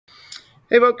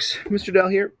Hey folks, Mr. Dell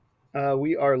here.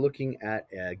 We are looking at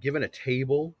given a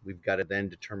table, we've got to then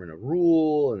determine a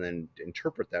rule and then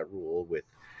interpret that rule with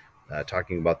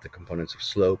talking about the components of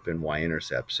slope and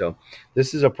y-intercept. So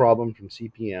this is a problem from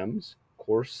CPM's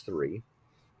course 3,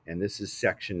 and this is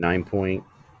section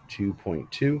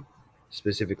 9.2.2,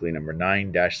 specifically number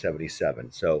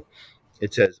 9-77. So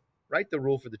it says, write the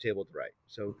rule for the table to right.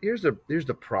 So here's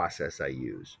the process I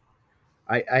use.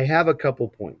 I have a couple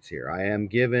points here. I am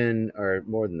given, or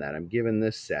more than that, I'm given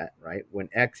this set, right? When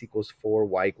x equals 4,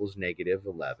 y equals negative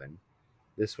 11.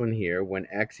 This one here, when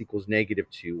x equals negative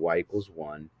 2, y equals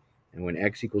 1. And when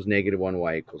x equals negative 1,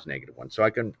 y equals negative 1. So I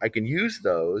can use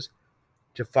those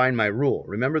to find my rule.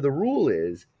 Remember, the rule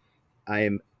is I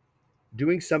am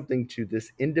doing something to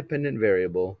this independent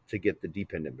variable to get the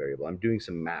dependent variable. I'm doing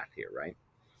some math here, right?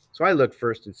 So I look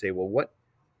first and say, well,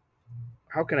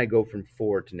 how can I go from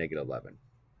 4 to negative 11?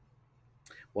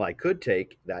 Well, I could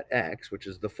take that x, which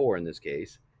is the 4 in this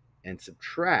case, and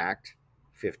subtract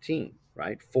 15,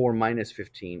 right? 4 minus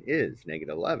 15 is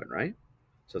negative 11, right?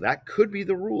 So that could be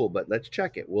the rule, but let's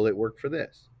check it. Will it work for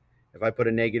this? If I put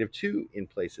a negative 2 in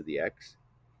place of the x,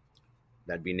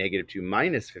 that'd be negative 2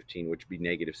 minus 15, which would be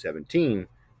negative 17.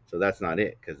 So that's not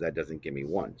it, because that doesn't give me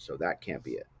 1. So that can't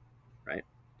be it, right?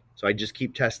 So I just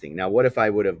keep testing. Now, what if I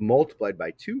would have multiplied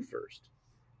by 2 first?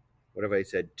 What if I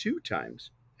said 2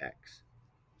 times x?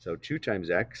 So 2 times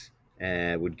x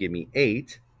would give me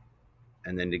 8.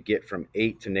 And then to get from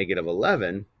 8 to negative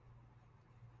 11,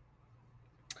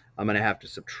 I'm going to have to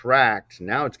subtract.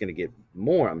 Now it's going to get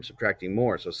more. I'm subtracting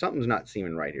more. So something's not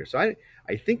seeming right here. So I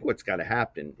think what's got to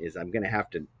happen is I'm going to have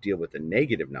to deal with a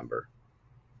negative number.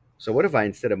 So what if I,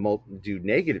 instead of do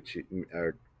negative 2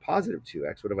 or positive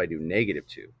 2x, what if I do negative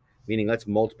 2? Meaning let's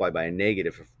multiply by a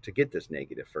negative to get this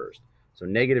negative first. So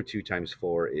negative 2 times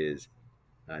 4 is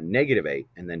negative 8,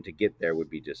 and then to get there would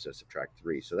be just to subtract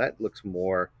 3. So that looks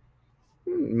more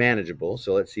manageable.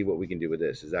 So let's see what we can do with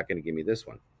this. Is that going to give me this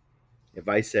one? If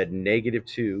I said negative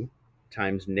 2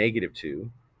 times negative 2,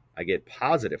 I get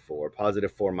positive 4.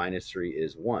 Positive 4 minus 3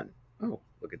 is 1. Oh,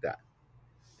 look at that.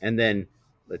 And then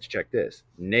let's check this.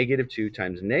 Negative 2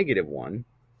 times negative 1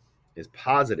 is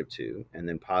positive 2, and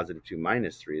then positive 2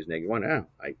 minus 3 is negative 1. Oh,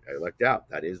 I lucked out.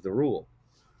 That is the rule.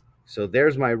 So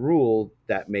there's my rule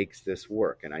that makes this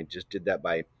work. And I just did that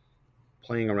by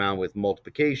playing around with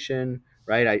multiplication,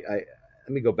 right? Let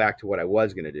me go back to what I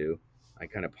was going to do. I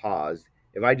kind of paused.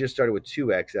 If I just started with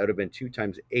 2x, that would have been 2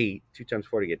 times 8, 2 times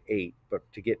 4 to get 8. But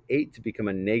to get 8 to become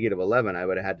a negative 11, I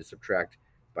would have had to subtract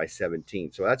by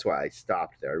 17. So that's why I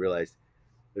stopped there. I realized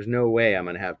there's no way I'm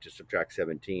going to have to subtract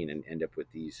 17 and end up with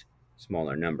these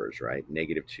smaller numbers, right?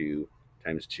 Negative 2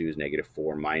 times 2 is negative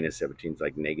 4, minus 17 is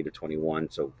like negative 21.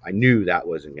 So I knew that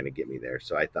wasn't going to get me there.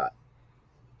 So I thought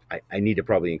I need to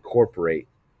probably incorporate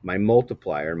my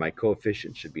multiplier. My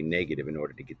coefficient should be negative in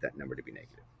order to get that number to be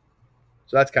negative.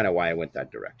 So that's kind of why I went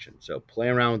that direction. So play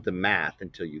around with the math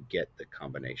until you get the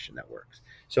combination that works.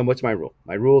 So what's my rule?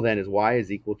 My rule then is y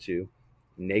is equal to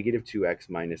negative 2x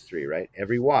minus 3, right?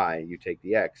 Every y, you take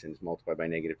the x and it's multiplied by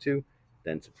negative 2,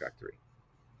 then subtract 3.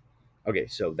 Okay,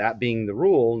 so that being the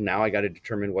rule, now I got to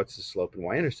determine what's the slope and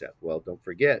y-intercept. Well, don't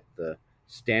forget the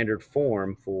standard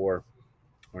form for,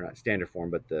 or not standard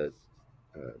form, but the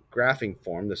graphing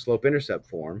form, the slope-intercept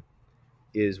form,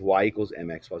 is y equals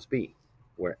mx plus b,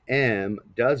 where m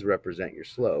does represent your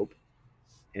slope,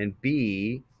 and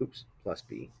b, plus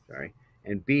b, sorry,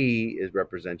 and b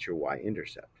represents your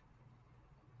y-intercept.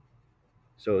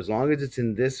 So as long as it's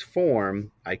in this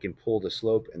form, I can pull the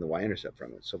slope and the y-intercept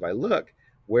from it. So if I look,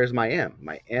 where's my m?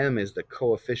 My m is the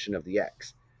coefficient of the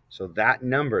x. So that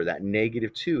number, that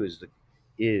negative 2,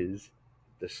 is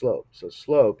the slope. So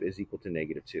slope is equal to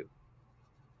negative 2.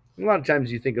 And a lot of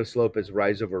times you think of slope as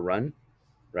rise over run,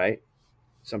 right?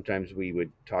 Sometimes we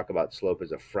would talk about slope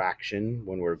as a fraction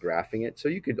when we're graphing it. So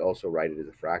you could also write it as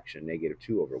a fraction, negative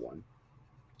 2 over 1.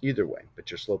 Either way, but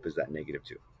your slope is that negative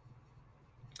 2.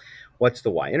 What's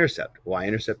the y-intercept?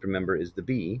 Y-intercept, remember, is the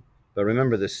b. But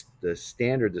remember, the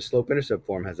standard, the slope-intercept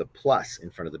form has a plus in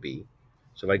front of the b.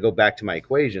 So if I go back to my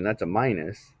equation, that's a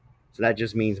minus. So that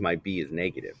just means my b is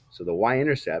negative. So the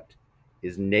y-intercept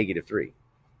is negative 3.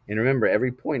 And remember,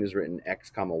 every point is written x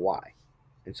comma y.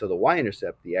 And so the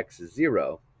y-intercept, the x is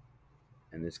 0.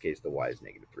 In this case, the y is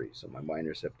negative 3. So my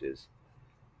y-intercept is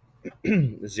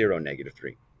 0, negative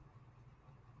 3.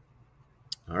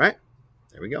 All right,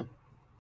 there we go.